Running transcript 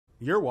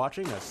You're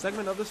watching a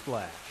segment of The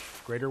Splash,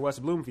 Greater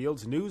West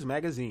Bloomfield's news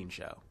magazine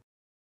show.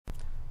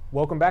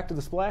 Welcome back to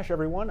The Splash,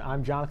 everyone.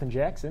 I'm Jonathan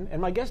Jackson,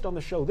 and my guest on the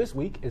show this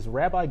week is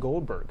Rabbi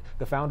Goldberg,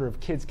 the founder of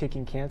Kids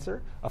Kicking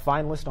Cancer, a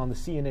finalist on the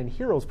CNN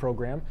Heroes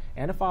program,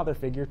 and a father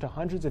figure to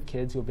hundreds of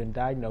kids who have been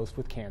diagnosed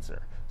with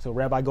cancer. So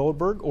Rabbi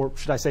Goldberg, or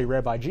should I say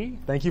Rabbi G,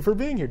 thank you for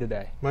being here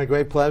today. My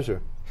great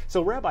pleasure.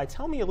 So Rabbi,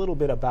 tell me a little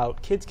bit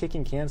about Kids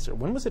Kicking Cancer.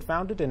 When was it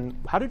founded, and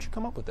how did you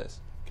come up with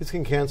this? Kids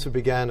Kicking Cancer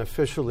began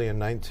officially in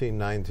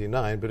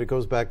 1999, but it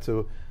goes back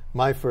to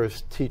my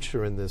first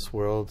teacher in this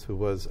world, who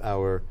was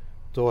our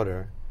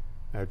daughter.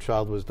 Our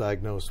child was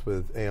diagnosed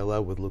with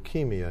ALL, with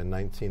leukemia, in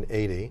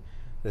 1980,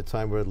 at a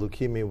time where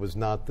leukemia was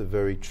not the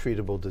very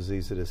treatable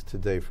disease it is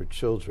today for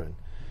children.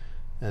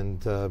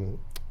 And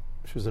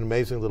she was an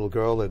amazing little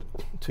girl. At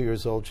 2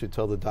 years old, she'd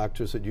tell the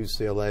doctors at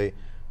UCLA,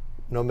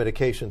 "No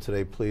medication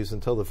today, please,"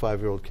 and tell the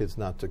 5-year-old kids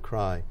not to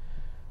cry.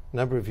 A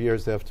number of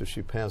years after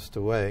she passed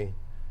away,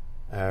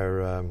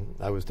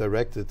 I was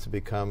directed to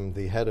become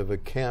the head of a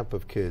camp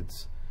of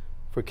kids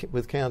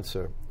with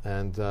cancer,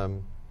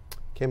 and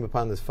came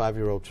upon this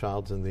 5-year-old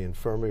child in the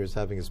infirmary. He was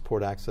having his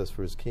port access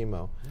for his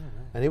chemo,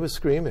 and he was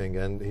screaming,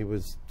 and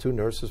two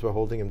nurses were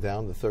holding him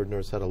down. The third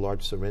nurse had a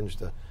large syringe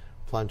to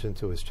plunge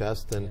into his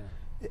chest, and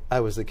I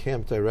was the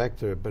camp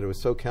director, but it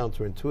was so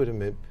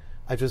counterintuitive.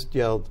 I just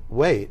yelled,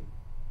 "Wait,"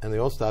 and they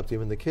all stopped.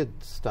 Even the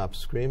kids stopped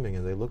screaming,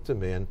 and they looked at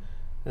me, and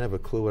I didn't have a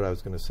clue what I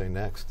was going to say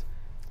next.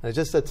 And I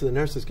just said to the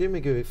nurses, give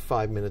me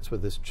 5 minutes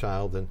with this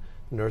child, and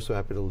the nurse was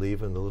happy to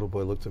leave, and the little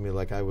boy looked at me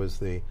like I was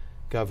the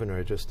governor.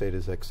 I just stayed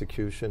his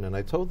execution. And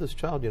I told this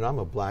child, I'm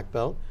a black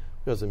belt.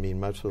 It doesn't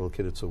mean much, little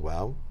kid, it's a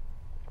wow.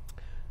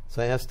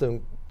 So I asked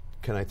him,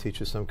 can I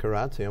teach you some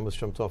karate? I almost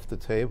jumped off the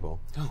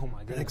table. Oh my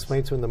goodness. I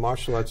explained to him, in the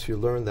martial arts, you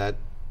learn that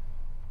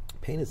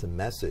pain is a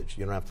message.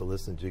 You don't have to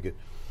listen to it. You could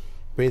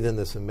breathe in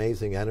this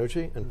amazing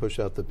energy and push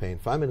out the pain.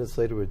 5 minutes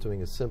later, we're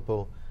doing a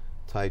simple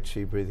Tai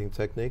Chi breathing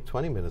technique.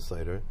 20 minutes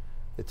later,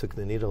 they took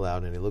the needle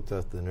out, and he looked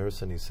at the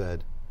nurse and he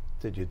said,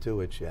 "Did you do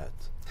it yet?"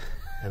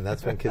 And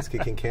that's when Kids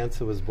Kicking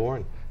Cancer was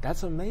born.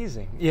 That's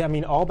amazing. Yeah, I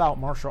mean, all about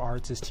martial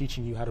arts is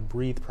teaching you how to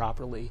breathe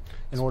properly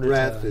in order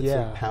breath, to... It's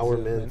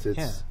empowerment,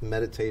 it's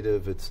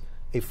meditative, it's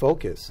a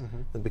focus.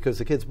 And because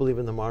the kids believe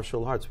in the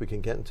martial arts, we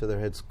can get into their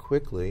heads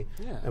quickly,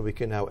 and we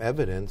can now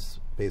evidence,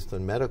 based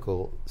on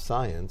medical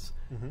science,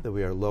 that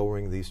we are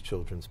lowering these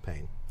children's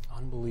pain.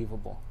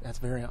 Unbelievable. That's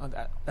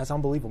that's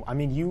unbelievable. I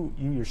mean, you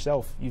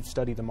yourself, you've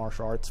studied the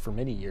martial arts for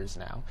many years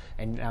now,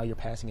 and now you're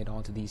passing it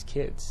on to these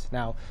kids.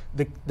 Now,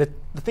 the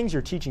things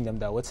you're teaching them,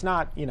 though, it's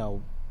not,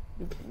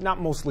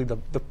 not mostly the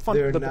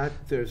fun.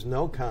 There's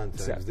no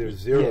contact. There's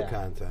zero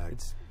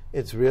contact.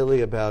 It's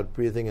really about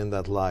breathing in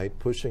that light,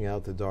 pushing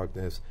out the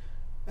darkness.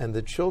 And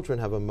the children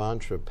have a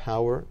mantra: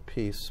 power,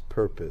 peace,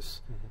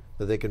 purpose.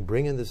 That they can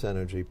bring in this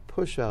energy,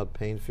 push out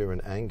pain, fear,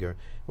 and anger.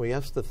 We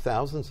ask the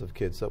thousands of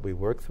kids that we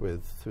worked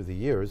with through the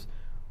years,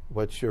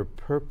 what's your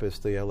purpose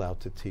they are allowed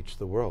to teach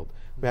the world?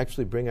 We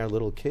actually bring our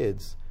little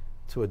kids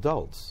to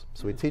adults.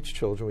 So we teach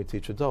children, we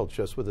teach adults.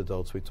 Just with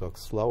adults, we talk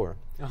slower.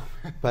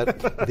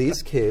 But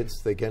these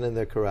kids, they get in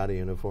their karate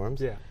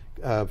uniforms.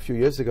 A few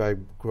years ago, I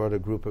brought a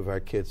group of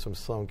our kids from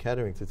Sloan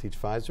Kettering to teach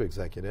Pfizer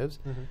executives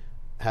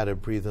how to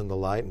breathe in the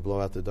light and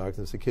blow out the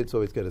darkness. The kids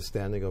always get a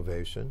standing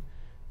ovation.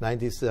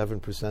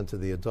 97%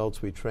 of the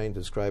adults we train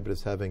describe it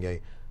as having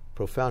a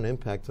profound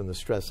impact on the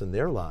stress in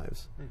their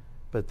lives.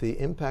 But the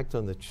impact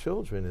on the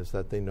children is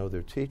that they know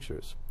their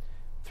teachers.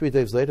 3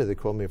 days later, they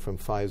called me from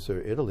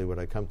Pfizer, Italy. Would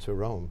I come to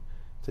Rome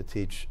to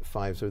teach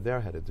Pfizer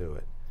there how to do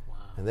it? Wow.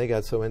 And they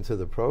got so into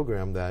the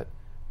program that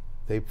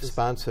they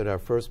sponsored our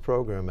first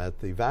program at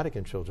the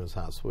Vatican Children's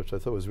Hospital, which I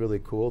thought was really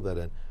cool, that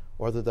an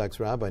Orthodox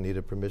rabbi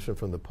needed permission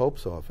from the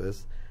Pope's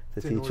office to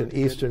teach an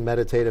Eastern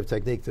meditative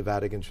technique to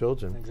Vatican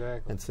children.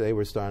 Exactly. And today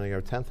we're starting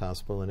our 10th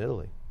hospital in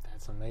Italy.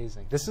 That's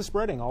amazing. This is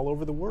spreading all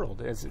over the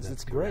world.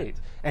 It's great.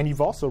 And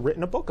you've also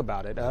written a book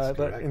about it.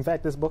 In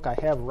fact, this book I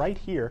have right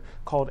here,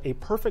 called A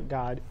Perfect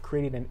God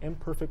Created an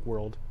Imperfect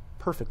World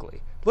Perfectly.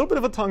 A little bit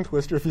of a tongue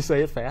twister if you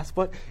say it fast,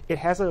 but it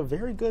has a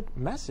very good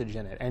message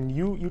in it. And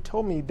you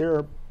told me there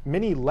are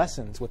many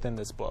lessons within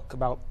this book.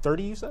 About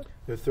 30, you said?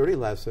 There are 30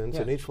 lessons,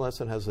 and each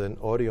lesson has an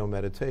audio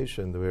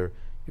meditation where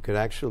you could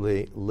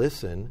actually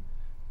listen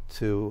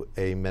to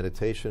a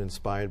meditation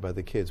inspired by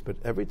the kids. But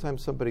every time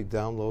somebody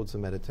downloads a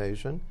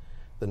meditation,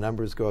 the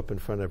numbers go up in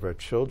front of our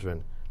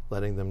children,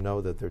 letting them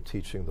know that they're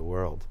teaching the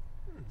world.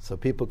 So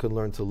people can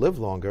learn to live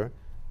longer,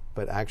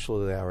 but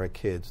actually allow our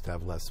kids to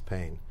have less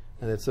pain.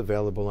 And it's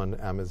available on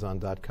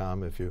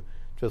Amazon.com. If you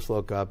just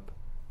look up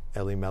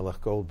Elimelech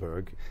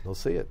Goldberg, you'll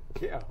see it.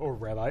 Yeah, or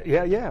Rabbi.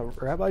 Yeah,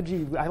 Rabbi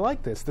G. I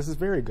like this. This is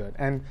very good.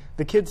 And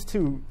the kids,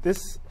 too,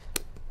 there's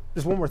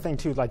one more thing,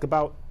 too, like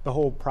about the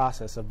whole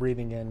process of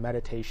breathing in,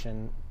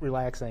 meditation,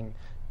 relaxing.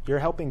 You're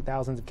helping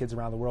thousands of kids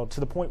around the world to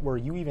the point where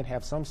you even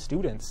have some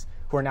students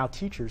who are now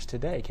teachers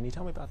today. Can you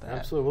tell me about that?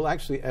 Absolutely. Well,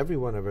 actually, every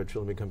one of our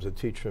children becomes a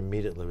teacher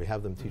immediately. We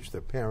have them teach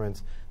their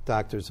parents,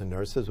 doctors, and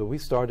nurses. Well, we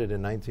started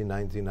in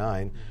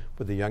 1999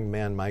 with a young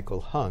man,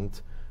 Michael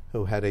Hunt,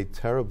 who had a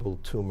terrible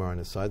tumor on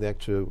his side. They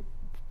actually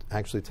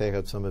actually take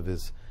out some of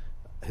his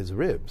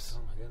ribs.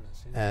 Oh my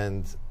goodness! Yeah.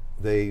 And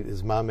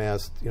his mom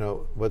asked,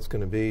 what's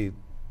going to be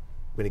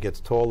when he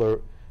gets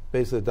taller.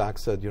 Basically, the doc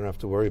said, you don't have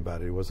to worry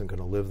about it. He wasn't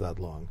going to live that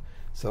long.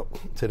 So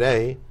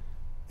today,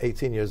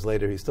 18 years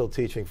later, he's still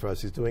teaching for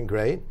us. He's doing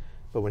great.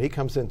 But when he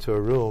comes into a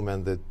room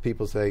and the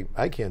people say,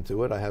 I can't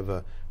do it, I have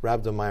a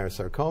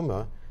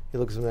rhabdomyosarcoma, he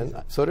looks at them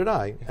and so did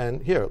I.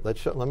 And here,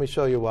 let me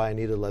show you why I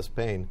needed less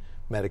pain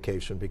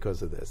medication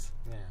because of this.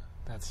 Yeah,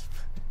 that's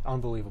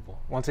unbelievable.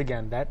 Once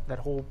again, that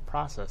whole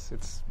process,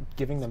 it's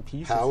giving them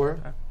peace.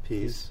 Power,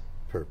 peace,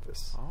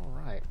 purpose. All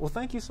right. Well,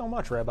 thank you so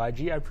much, Rabbi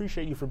G. I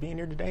appreciate you for being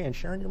here today and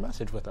sharing your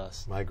message with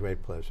us. My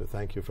great pleasure.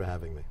 Thank you for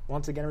having me.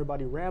 Once again,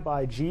 everybody,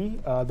 Rabbi G.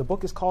 The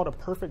book is called A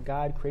Perfect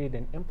Guide Created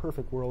an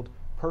Imperfect World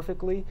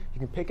Perfectly. You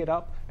can pick it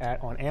up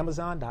on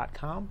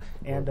Amazon.com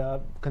and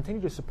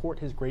continue to support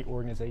his great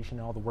organization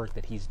and all the work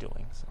that he's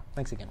doing. So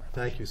thanks again, Rabbi.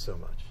 Thank you so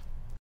much.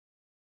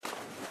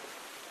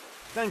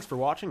 Thanks for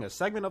watching a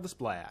segment of The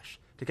Splash.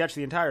 To catch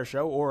the entire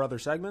show or other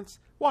segments,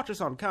 watch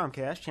us on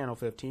Comcast Channel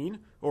 15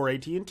 or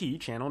AT&T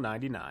Channel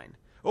 99.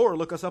 Or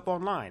look us up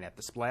online at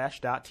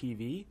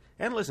thesplash.tv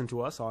and listen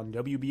to us on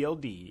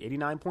WBLD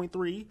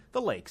 89.3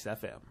 The Lakes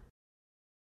FM.